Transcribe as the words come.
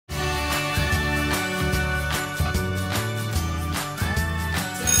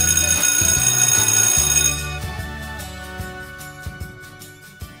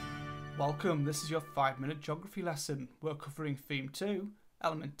Welcome, this is your 5-minute geography lesson. We're covering Theme 2,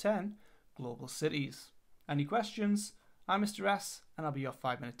 Element 10, Global Cities. Any questions? I'm Mr. S and I'll be your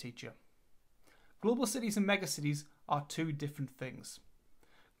 5-minute teacher. Global cities and megacities are two different things.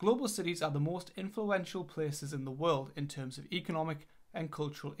 Global cities are the most influential places in the world in terms of economic and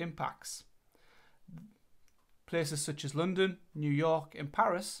cultural impacts. Places such as London, New York and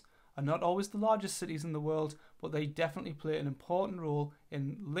Paris are not always the largest cities in the world, but they definitely play an important role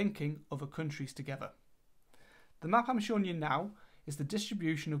in linking other countries together. The map I'm showing you now is the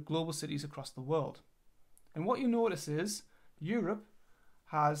distribution of global cities across the world. And what you notice is Europe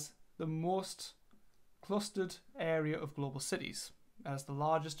has the most clustered area of global cities, as the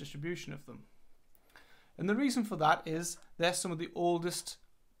largest distribution of them. And the reason for that is they're some of the oldest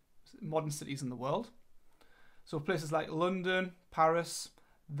modern cities in the world. So places like London, Paris,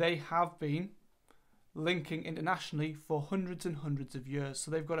 they have been linking internationally for hundreds and hundreds of years.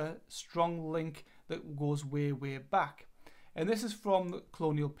 So they've got a strong link that goes way, way back. And this is from the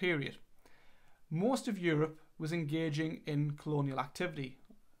colonial period. Most of Europe was engaging in colonial activity.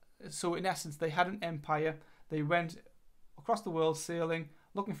 So in essence, they had an empire. They went across the world sailing,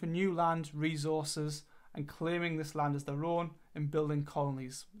 looking for new land, resources, and claiming this land as their own and building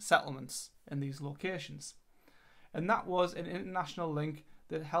colonies, settlements in these locations. And that was an international link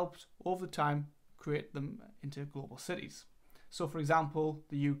that helped over time create them into global cities. So for example,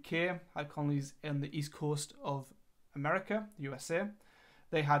 the UK had colonies in the east coast of America, the USA.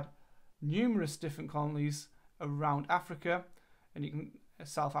 They had numerous different colonies around Africa, and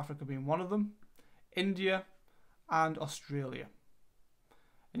South Africa being one of them, India and Australia.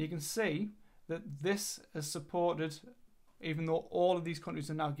 And you can see that this has supported, even though all of these countries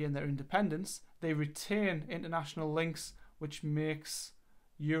are now gained their independence, they retain international links, which makes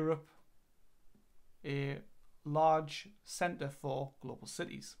Europe a large centre for global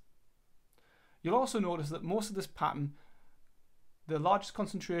cities. You'll also notice that most of this pattern, the largest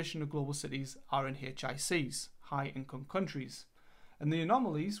concentration of global cities are in HICs, high income countries. And the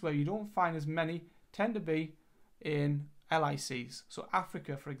anomalies where you don't find as many tend to be in LICs, so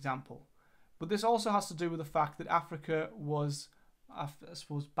Africa for example. But this also has to do with the fact that Africa was, I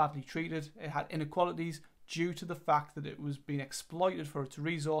suppose, badly treated. It had inequalities due to the fact that it was being exploited for its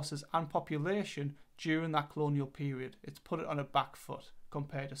resources and population during that colonial period. It's put it on a back foot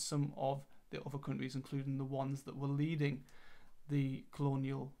compared to some of the other countries, including the ones that were leading the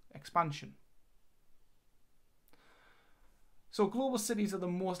colonial expansion. So global cities are the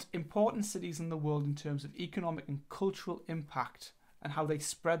most important cities in the world in terms of economic and cultural impact and how they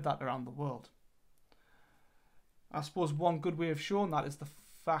spread that around the world. I suppose one good way of showing that is the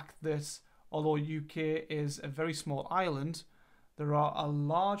fact that although UK is a very small island, there are a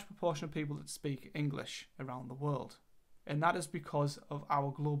large proportion of people that speak English around the world. And that is because of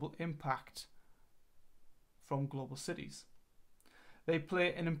our global impact from global cities. They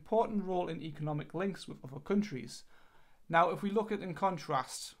play an important role in economic links with other countries. Now, if we look at in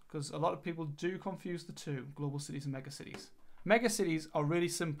contrast, because a lot of people do confuse the two, global cities and megacities. Megacities are really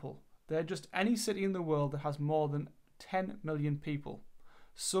simple. They're just any city in the world that has more than 10 million people.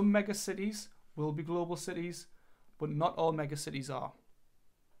 Some megacities will be global cities, but not all megacities are.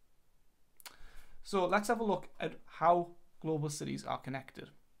 So let's have a look at how global cities are connected.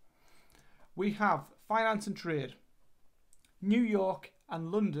 We have finance and trade. New York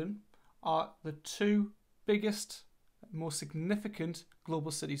and London are the two biggest, most significant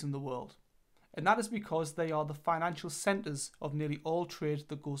global cities in the world. And that is because they are the financial centres of nearly all trade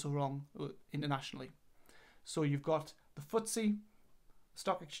that goes along internationally. So you've got the FTSE,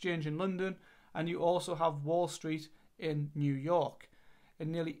 stock exchange in London, and you also have Wall Street in New York.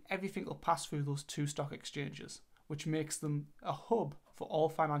 And nearly everything will pass through those two stock exchanges, which makes them a hub for all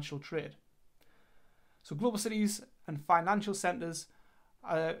financial trade. So global cities and financial centres,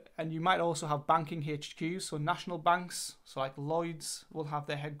 and you might also have banking HQs, so national banks, so like Lloyd's will have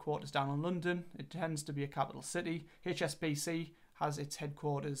their headquarters down in London. It tends to be a capital city. HSBC has its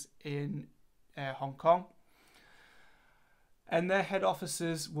headquarters in Hong Kong. And their head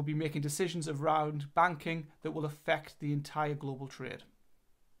offices will be making decisions around banking that will affect the entire global trade.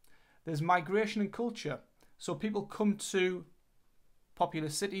 There's migration and culture. So people come to popular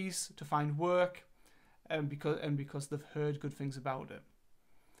cities to find work because they've heard good things about it.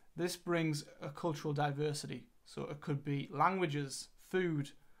 This brings a cultural diversity. So it could be languages,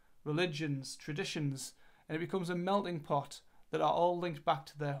 food, religions, traditions, and it becomes a melting pot that are all linked back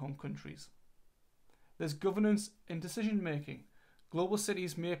to their home countries. There's governance and decision making. Global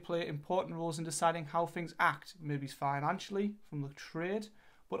cities may play important roles in deciding how things act, maybe financially from the trade,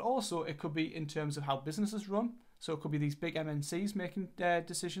 but also it could be in terms of how businesses run. So it could be these big MNCs making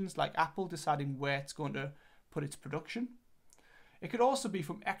decisions, like Apple deciding where it's going to put its production. It could also be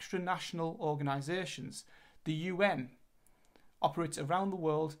from extra-national organisations. The UN operates around the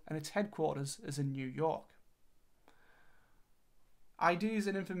world and its headquarters is in New York. Ideas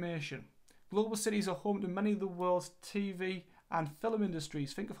and information. Global cities are home to many of the world's TV and film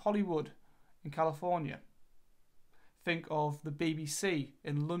industries. Think of Hollywood in California. Think of the BBC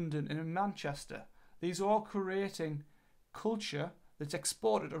in London and in Manchester. These are all creating culture that's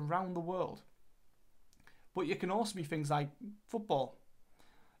exported around the world. But it can also be things like football.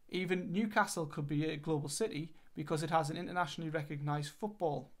 Even Newcastle could be a global city because it has an internationally recognised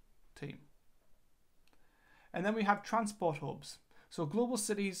football team. And then we have transport hubs. So global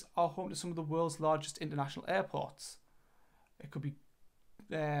cities are home to some of the world's largest international airports. It could be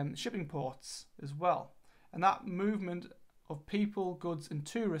shipping ports as well. And that movement of people, goods and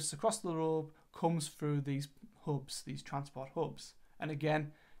tourists across the globe comes through these hubs, these transport hubs. And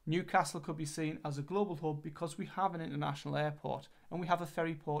again, Newcastle could be seen as a global hub because we have an international airport and we have a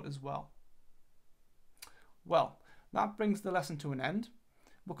ferry port as well. Well, that brings the lesson to an end.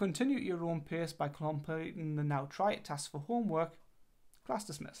 We'll continue at your own pace by completing the Now Try It task for homework. Class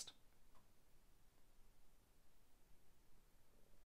dismissed.